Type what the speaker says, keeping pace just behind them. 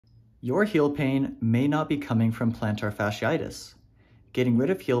Your heel pain may not be coming from plantar fasciitis. Getting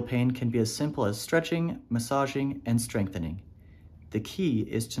rid of heel pain can be as simple as stretching, massaging, and strengthening. The key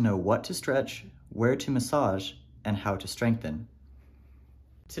is to know what to stretch, where to massage, and how to strengthen.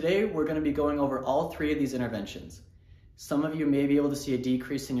 Today, we're going to be going over all three of these interventions. Some of you may be able to see a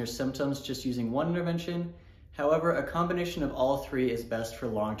decrease in your symptoms just using one intervention. However, a combination of all three is best for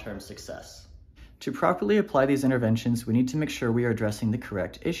long-term success. To properly apply these interventions, we need to make sure we are addressing the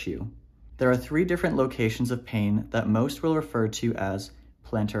correct issue. There are three different locations of pain that most will refer to as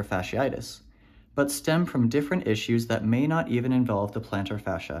plantar fasciitis, but stem from different issues that may not even involve the plantar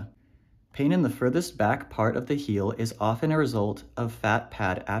fascia. Pain in the furthest back part of the heel is often a result of fat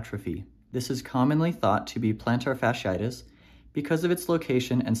pad atrophy. This is commonly thought to be plantar fasciitis because of its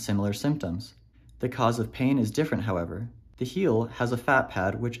location and similar symptoms. The cause of pain is different, however. The heel has a fat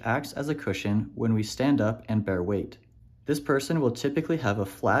pad which acts as a cushion when we stand up and bear weight. This person will typically have a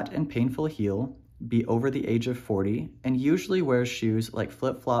flat and painful heel, be over the age of 40, and usually wears shoes like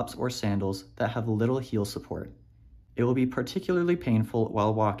flip-flops or sandals that have little heel support. It will be particularly painful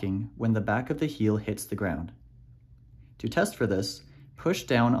while walking when the back of the heel hits the ground. To test for this, push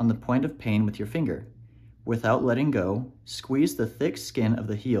down on the point of pain with your finger. Without letting go, squeeze the thick skin of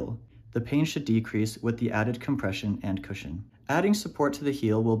the heel. The pain should decrease with the added compression and cushion. Adding support to the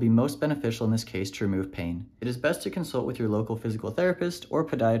heel will be most beneficial in this case to remove pain. It is best to consult with your local physical therapist or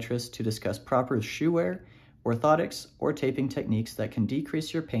podiatrist to discuss proper shoe wear, orthotics, or taping techniques that can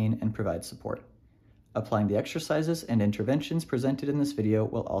decrease your pain and provide support. Applying the exercises and interventions presented in this video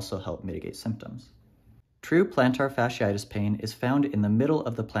will also help mitigate symptoms. True plantar fasciitis pain is found in the middle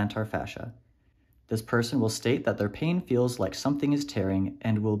of the plantar fascia. This person will state that their pain feels like something is tearing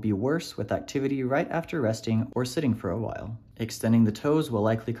and will be worse with activity right after resting or sitting for a while. Extending the toes will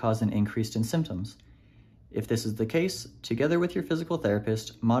likely cause an increase in symptoms. If this is the case, together with your physical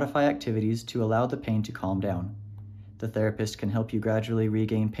therapist, modify activities to allow the pain to calm down. The therapist can help you gradually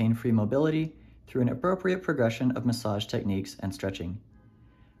regain pain-free mobility through an appropriate progression of massage techniques and stretching.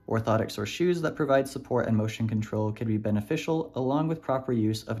 Orthotics or shoes that provide support and motion control can be beneficial along with proper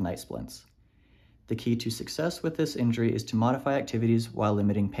use of night splints. The key to success with this injury is to modify activities while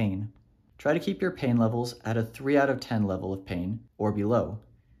limiting pain. Try to keep your pain levels at a 3 out of 10 level of pain or below.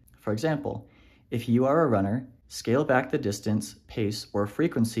 For example, if you are a runner, scale back the distance, pace, or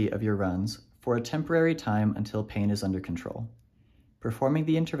frequency of your runs for a temporary time until pain is under control. Performing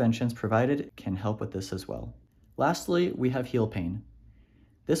the interventions provided can help with this as well. Lastly, we have heel pain.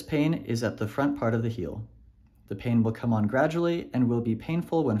 This pain is at the front part of the heel. The pain will come on gradually and will be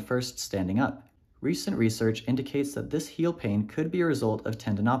painful when first standing up. Recent research indicates that this heel pain could be a result of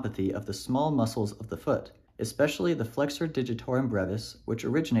tendinopathy of the small muscles of the foot, especially the flexor digitorum brevis, which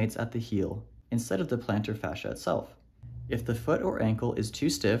originates at the heel, instead of the plantar fascia itself. If the foot or ankle is too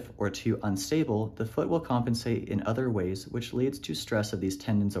stiff or too unstable, the foot will compensate in other ways, which leads to stress of these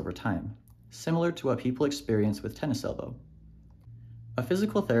tendons over time, similar to what people experience with tennis elbow. A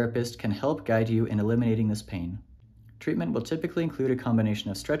physical therapist can help guide you in eliminating this pain. Treatment will typically include a combination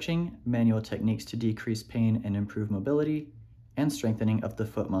of stretching, manual techniques to decrease pain and improve mobility, and strengthening of the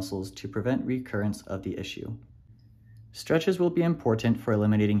foot muscles to prevent recurrence of the issue. Stretches will be important for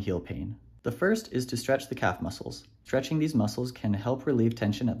eliminating heel pain. The first is to stretch the calf muscles. Stretching these muscles can help relieve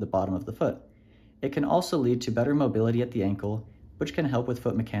tension at the bottom of the foot. It can also lead to better mobility at the ankle, which can help with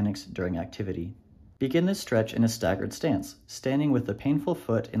foot mechanics during activity. Begin this stretch in a staggered stance, standing with the painful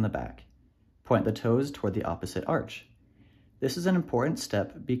foot in the back. Point the toes toward the opposite arch. This is an important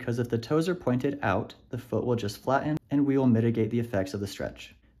step because if the toes are pointed out, the foot will just flatten and we will mitigate the effects of the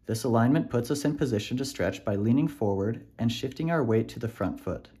stretch. This alignment puts us in position to stretch by leaning forward and shifting our weight to the front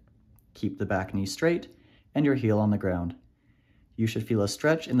foot. Keep the back knee straight and your heel on the ground. You should feel a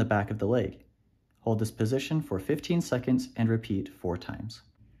stretch in the back of the leg. Hold this position for 15 seconds and repeat 4 times.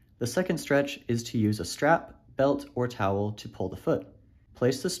 The second stretch is to use a strap, belt, or towel to pull the foot.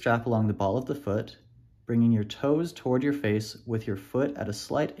 Place the strap along the ball of the foot, bringing your toes toward your face with your foot at a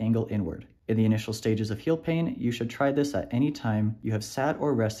slight angle inward. In the initial stages of heel pain, you should try this at any time you have sat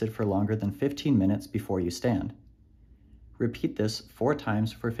or rested for longer than 15 minutes before you stand. Repeat this 4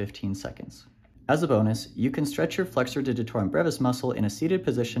 times for 15 seconds. As a bonus, you can stretch your flexor digitorum brevis muscle in a seated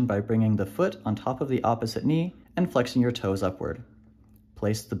position by bringing the foot on top of the opposite knee and flexing your toes upward.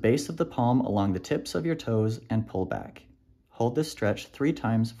 Place the base of the palm along the tips of your toes and pull back. Hold this stretch 3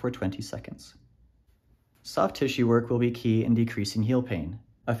 times for 20 seconds. Soft tissue work will be key in decreasing heel pain.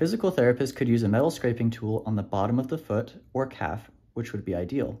 A physical therapist could use a metal scraping tool on the bottom of the foot or calf, which would be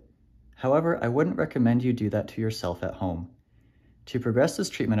ideal. However, I wouldn't recommend you do that to yourself at home. To progress this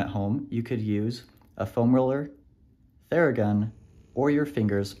treatment at home, you could use a foam roller, Theragun, or your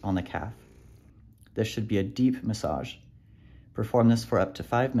fingers on the calf. This should be a deep massage. Perform this for up to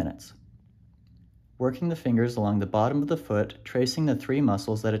 5 minutes. Working the fingers along the bottom of the foot, tracing the 3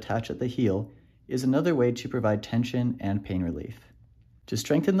 muscles that attach at the heel, is another way to provide tension and pain relief. To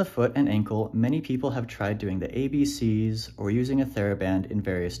strengthen the foot and ankle, many people have tried doing the ABCs or using a TheraBand in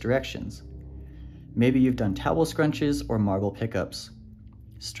various directions. Maybe you've done towel scrunches or marble pickups.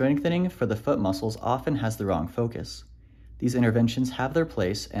 Strengthening for the foot muscles often has the wrong focus. These interventions have their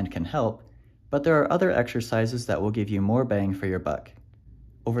place and can help, but there are other exercises that will give you more bang for your buck.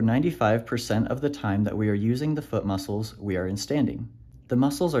 Over 95% of the time that we are using the foot muscles, we are in standing. The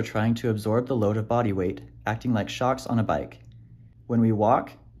muscles are trying to absorb the load of body weight, acting like shocks on a bike. When we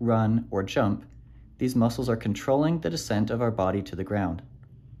walk, run, or jump, these muscles are controlling the descent of our body to the ground.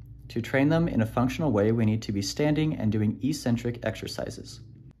 To train them in a functional way, we need to be standing and doing eccentric exercises.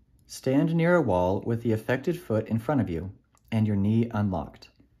 Stand near a wall with the affected foot in front of you and your knee unlocked.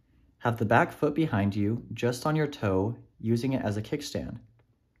 Have the back foot behind you, just on your toe, using it as a kickstand.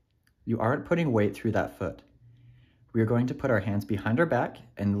 You aren't putting weight through that foot. We are going to put our hands behind our back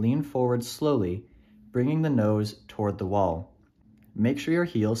and lean forward slowly, bringing the nose toward the wall. Make sure your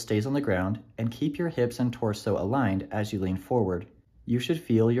heel stays on the ground and keep your hips and torso aligned as you lean forward. You should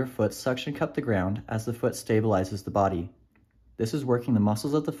feel your foot suction cup the ground as the foot stabilizes the body. This is working the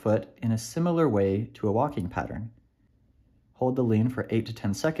muscles of the foot in a similar way to a walking pattern. Hold the lean for 8 to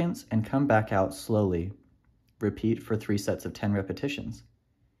 10 seconds and come back out slowly. Repeat for 3 sets of 10 repetitions.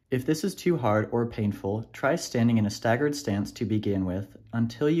 If this is too hard or painful, try standing in a staggered stance to begin with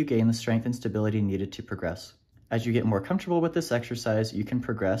until you gain the strength and stability needed to progress. As you get more comfortable with this exercise, you can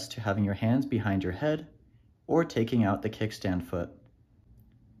progress to having your hands behind your head or taking out the kickstand foot.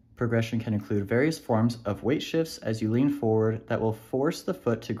 Progression can include various forms of weight shifts as you lean forward that will force the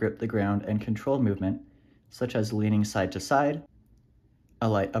foot to grip the ground and control movement, such as leaning side to side, a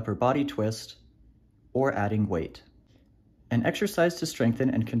light upper body twist, or adding weight. An exercise to strengthen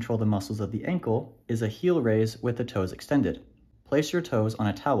and control the muscles of the ankle is a heel raise with the toes extended. Place your toes on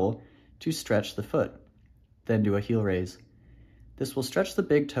a towel to stretch the foot, then do a heel raise. This will stretch the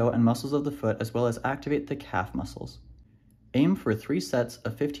big toe and muscles of the foot as well as activate the calf muscles. Aim for 3 sets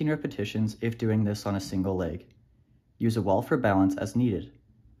of 15 repetitions if doing this on a single leg. Use a wall for balance as needed.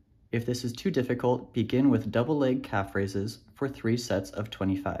 If this is too difficult, begin with double leg calf raises for 3 sets of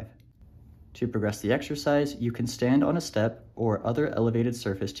 25. To progress the exercise, you can stand on a step or other elevated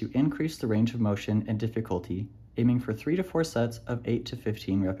surface to increase the range of motion and difficulty, aiming for 3 to 4 sets of 8 to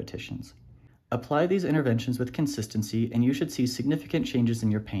 15 repetitions. Apply these interventions with consistency and you should see significant changes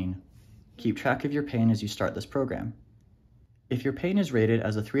in your pain. Keep track of your pain as you start this program. If your pain is rated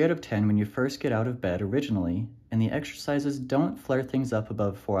as a 3 out of 10 when you first get out of bed originally, and the exercises don't flare things up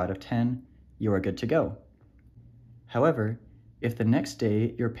above 4 out of 10, you are good to go. However, if the next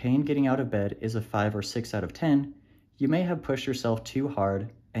day your pain getting out of bed is a 5 or 6 out of 10, you may have pushed yourself too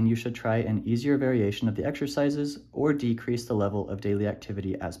hard and you should try an easier variation of the exercises or decrease the level of daily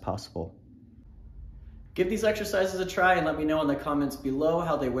activity as possible. Give these exercises a try and let me know in the comments below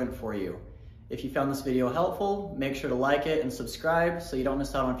how they went for you. If you found this video helpful, make sure to like it and subscribe so you don't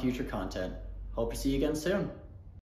miss out on future content. Hope to see you again soon.